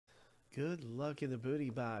Good luck in the booty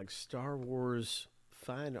box. Star Wars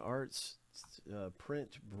Fine Arts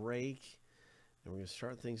print break. And we're going to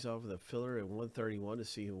start things off with a filler at 131 to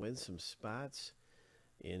see who wins some spots.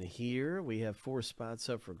 In here, we have 4 spots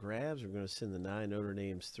up for grabs. We're going to send the 9 Notre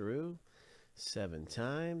Dames through 7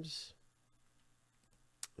 times.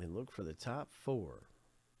 And look for the top 4.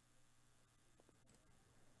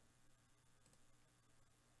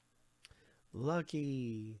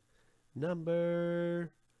 Lucky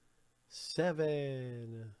number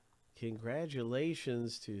 7.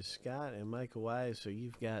 Congratulations to Scott and Michael Wise. So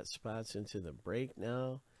you've got spots into the break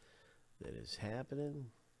now that is happening.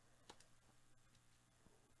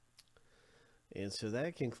 And so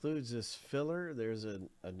that concludes this filler. There's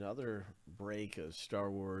another break of Star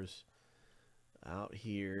Wars out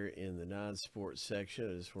here in the non-sports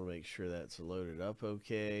section. I just want to make sure that's loaded up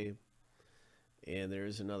okay. And there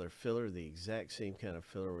is another filler, the exact same kind of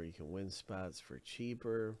filler where you can win spots for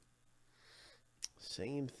cheaper.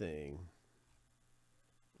 Same thing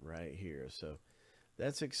right here. So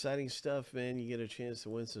that's exciting stuff, man. You get a chance to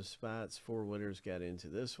win some spots. 4 winners got into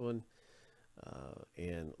this one.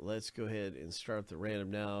 And let's go ahead and start the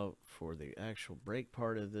random now for the actual break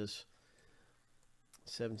part of this.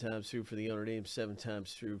 7 times through for the owner name, 7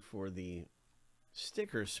 times through for the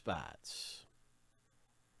sticker spots.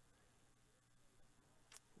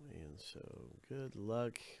 And so good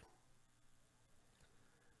luck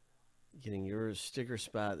getting your sticker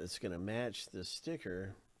spot that's going to match the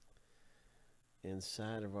sticker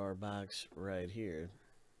inside of our box right here.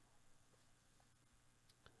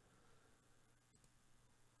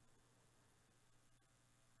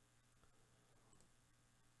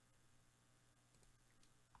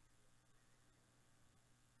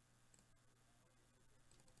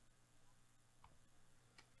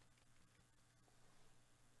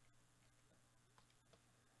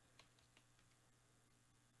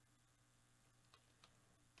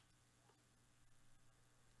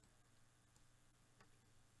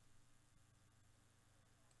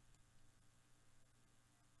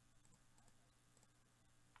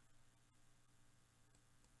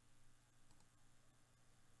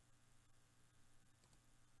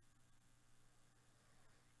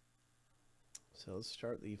 So let's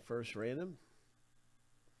start the first random.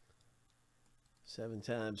 7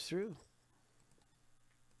 times through.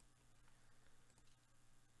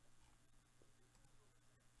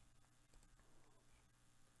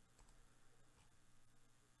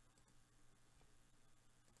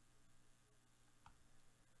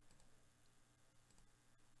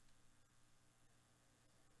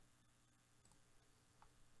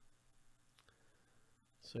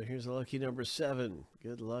 So here's a lucky number 7.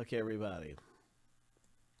 Good luck, everybody.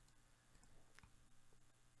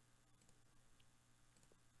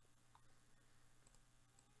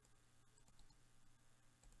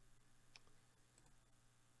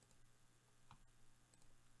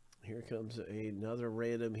 Here comes another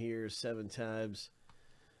random here, 7 times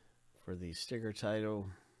for the sticker title,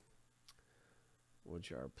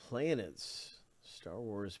 which are planets, Star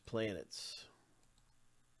Wars planets.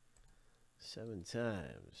 7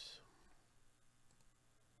 times.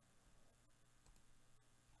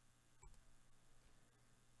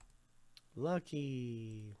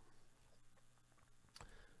 Lucky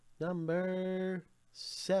number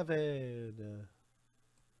 7.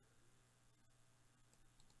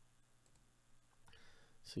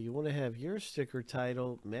 So you want to have your sticker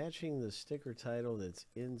title matching the sticker title that's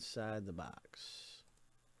inside the box.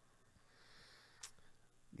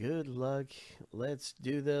 Good luck. Let's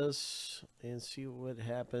do this and see what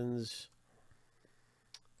happens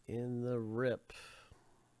in the rip.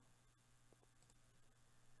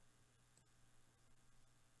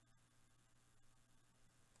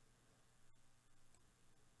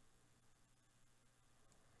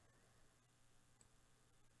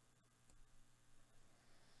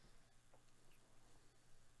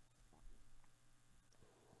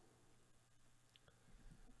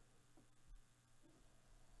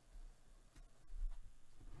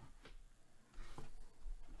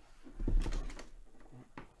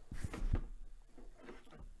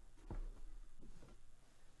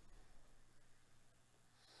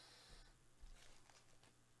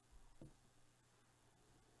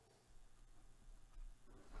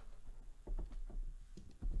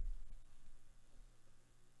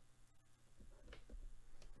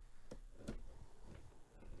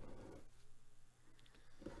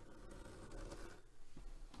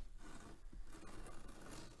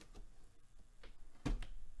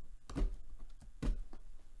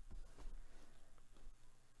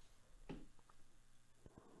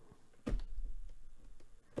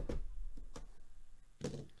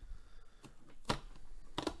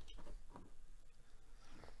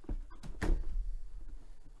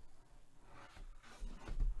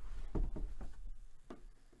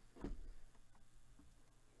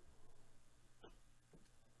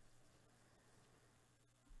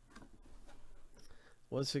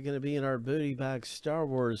 What's it going to be in our booty box Star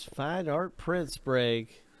Wars Fine Art Prints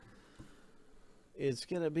break? It's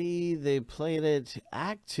going to be the Planet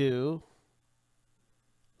Actu.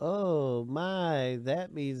 Oh my,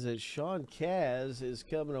 that means that Sean Kaz is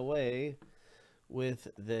coming away with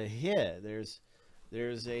the hit.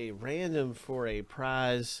 There's a random for a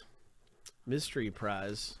prize, mystery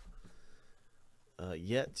prize,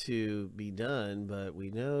 yet to be done, but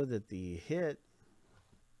we know that the hit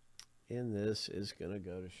in this is going to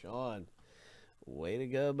go to Sean. Way to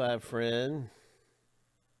go, my friend.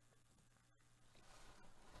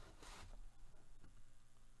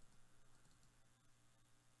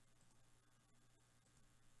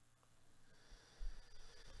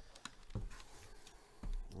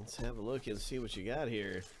 Let's have a look and see what you got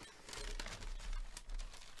here.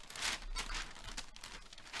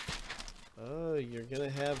 Oh, you're going to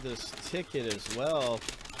have this ticket as well.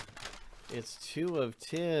 It's 2 of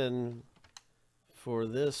 10 for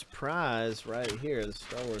this prize right here, the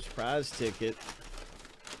Star Wars prize ticket.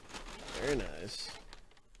 Very nice.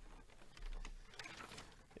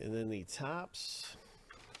 And then the Topps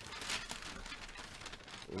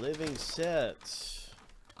living sets.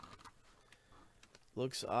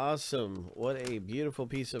 Looks awesome. What a beautiful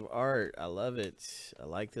piece of art. I love it. I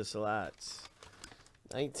like this a lot.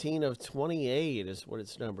 19 of 28 is what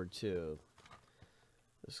it's numbered to.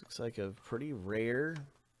 This looks like a pretty rare,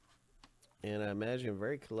 and I imagine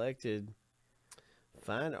very collected,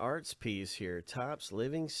 fine arts piece here. Topps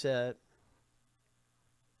living set.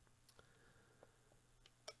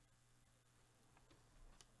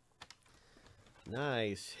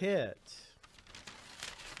 Nice hit.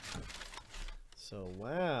 So,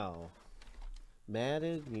 wow.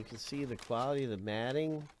 Matted, you can see the quality of the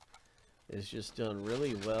matting is just done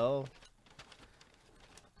really well.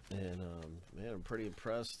 And, man, I'm pretty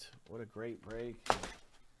impressed. What a great break.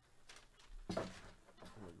 What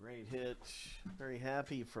a great hit. Very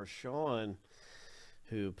happy for Sean,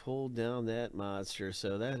 who pulled down that monster.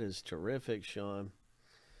 So that is terrific, Sean.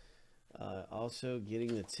 Also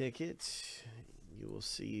getting the ticket. You will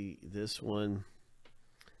see this one.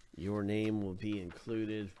 Your name will be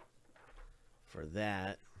included for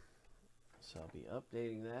that. So I'll be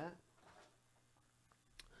updating that.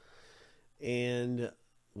 And,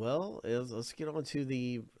 well, let's get on to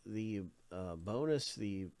the bonus,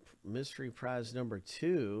 the mystery prize number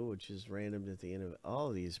 2, which is random at the end of all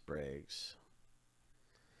of these breaks.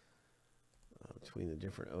 Between the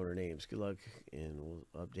different owner names. Good luck, and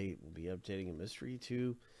we'll be updating a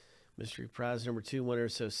mystery prize number 2 winner.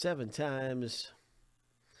 So 7 times.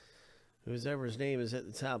 Whoever's name is at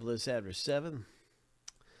the top list after 7.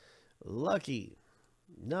 Lucky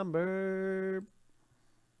number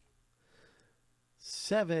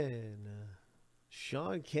 7.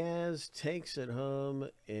 Sean Kaz takes it home.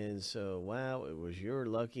 And so, wow, it was your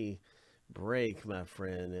lucky break, my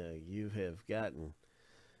friend. You have gotten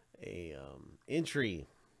a entry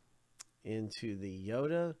into the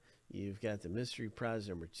Yoda. You've got the mystery prize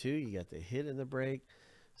number 2. You got the hit in the break.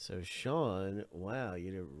 So, Sean, wow,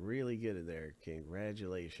 you did really good in there.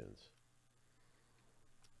 Congratulations.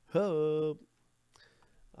 Hope.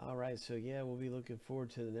 All right, so, yeah, we'll be looking forward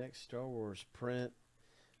to the next Star Wars print.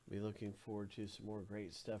 We'll be looking forward to some more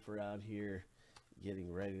great stuff around here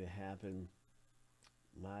getting ready to happen.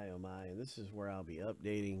 My, oh, my. And this is where I'll be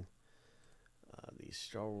updating the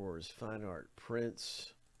Star Wars fine art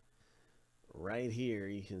prints. Right here,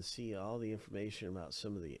 you can see all the information about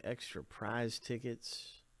some of the extra prize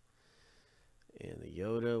tickets. And the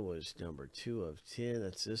Yoda was number 2 of 10.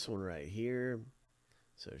 That's this one right here.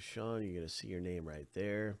 So, Sean, you're going to see your name right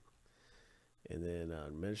there. And then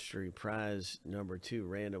on mystery prize number 2,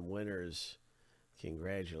 random winners,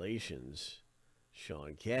 congratulations,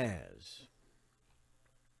 Sean Kaz.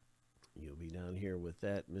 You'll be down here with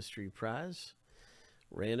that mystery prize.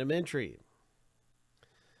 Random entry.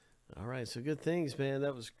 All right, so good things, man.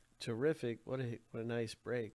 That was terrific. What a nice break.